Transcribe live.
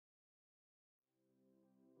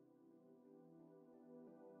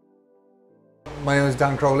My name is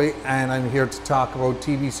Dan Crowley and I'm here to talk about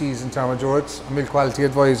TBCs and Thermodurics, a milk quality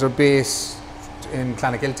advisor based in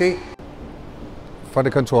Clonakilty. For the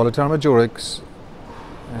control of Thermodurics,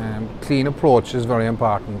 clean approach is very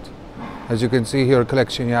important. As you can see here,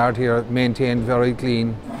 collection yard here, maintained very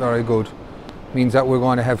clean, very good. Means that we're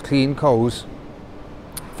going to have clean cows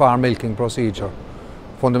for our milking procedure.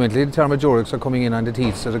 Fundamentally, the Thermodurics are coming in on the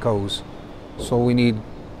teats of the cows. So we need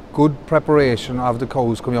good preparation of the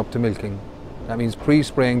cows coming up to milking. That means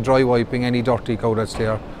pre-spraying, dry wiping any dirty cow that's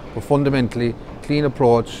there. But fundamentally, clean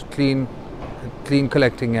approach, clean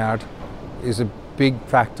collecting yard is a big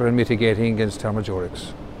factor in mitigating against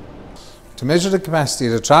Thermodurics. To measure the capacity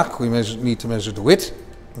of the track, we need to measure the width,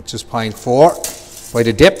 which is 0.4, by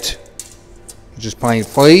the depth, which is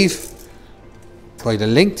 0.5, by the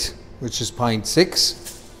length, which is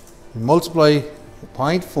 0.6. We multiply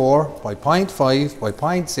 0.4 by 0.5 by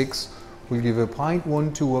 0.6 will give a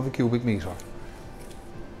 0.12 of a cubic metre.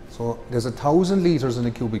 So there's 1,000 litres in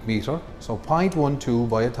a cubic metre, so 0.12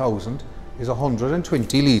 by 1,000 is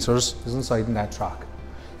 120 litres is inside in that track.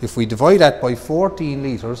 If we divide that by 14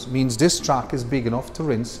 litres, means this track is big enough to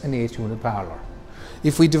rinse an 8-unit parlour.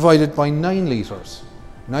 If we divide it by 9 litres,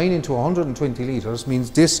 9 into 120 litres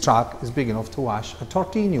means this track is big enough to wash a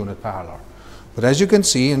 13-unit parlour. But as you can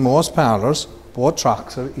see, in most parlours, both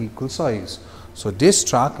tracks are equal size. So this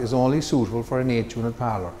track is only suitable for an 8-unit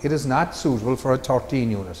parlour. It is not suitable for a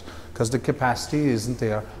 13-unit because the capacity isn't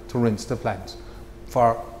there to rinse the plant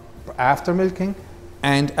for after milking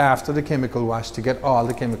and after the chemical wash to get all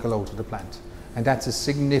the chemical out of the plant. And that's a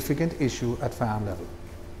significant issue at farm level.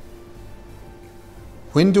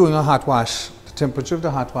 When doing a hot wash, the temperature of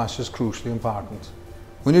the hot wash is crucially important.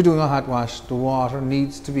 When you're doing a hot wash, the water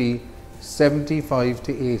needs to be 75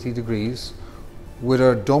 to 80 degrees with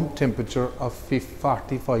a dump temperature of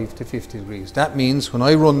 45 to 50 degrees. That means when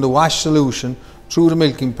I run the wash solution through the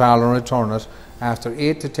milking parlour and return it, after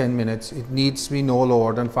 8 to 10 minutes, it needs to be no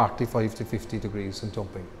lower than 45 to 50 degrees in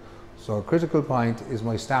dumping. So a critical point is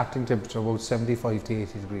my starting temperature about 75 to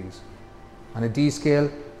 80 degrees. On a D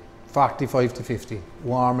scale, 45 to 50.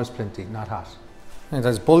 Warm is plenty, not hot. And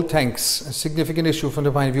as bulk tanks, a significant issue from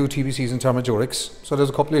the point of view of TBCs and Thermodurics. So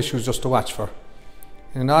there's a couple of issues just to watch for.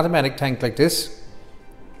 In an automatic tank like this,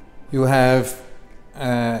 you have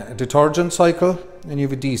a detergent cycle and you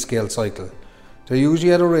have a D-scale cycle. They're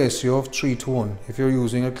usually at a ratio of 3 to 1 if you're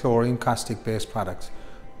using a chlorine caustic based product.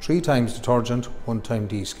 3 times detergent, 1 time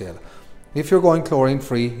D-scale. If you're going chlorine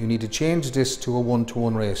free, you need to change this to a 1 to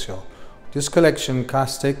 1 ratio. This collection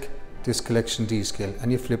caustic, this collection D-scale, and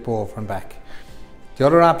you flip over and back. The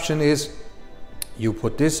other option is you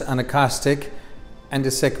put this on a caustic and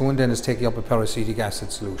the second one then is taking up a peracetic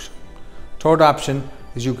acid solution. Third option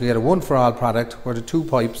is you can get a one for all product where the 2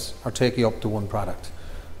 pipes are taking up to 1 product.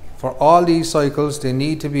 For all these cycles, they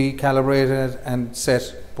need to be calibrated and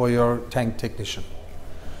set by your tank technician.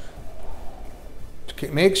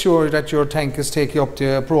 Make sure that your tank is taking up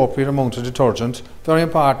the appropriate amount of detergent. Very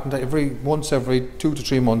important that once every 2 to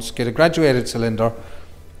 3 months, get a graduated cylinder,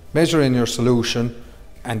 measure in your solution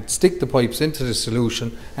and stick the pipes into the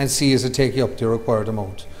solution and see is it taking up the required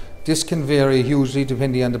amount. This can vary hugely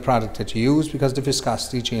depending on the product that you use because the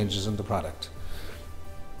viscosity changes in the product.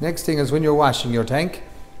 Next thing is when you're washing your tank,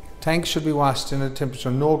 tanks should be washed in a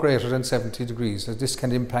temperature no greater than 70 degrees as this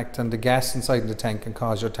can impact on the gas inside the tank and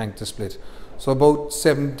cause your tank to split. So about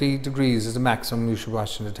 70 degrees is the maximum you should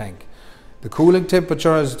wash in the tank. The cooling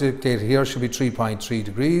temperature as dictated here should be 3.3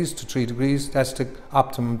 degrees to 3 degrees. That's the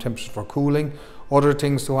optimum temperature for cooling. Other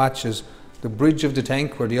things to watch is the bridge of the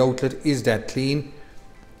tank where the outlet is that clean.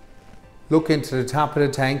 Look into the top of the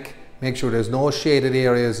tank, make sure there's no shaded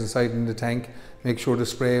areas inside in the tank, make sure the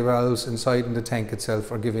spray valves inside in the tank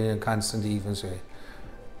itself are giving a constant even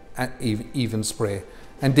spray.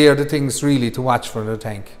 And they're the things really to watch for the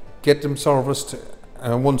tank. Get them serviced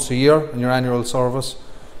once a year in your annual service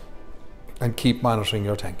and keep monitoring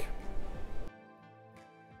your tank.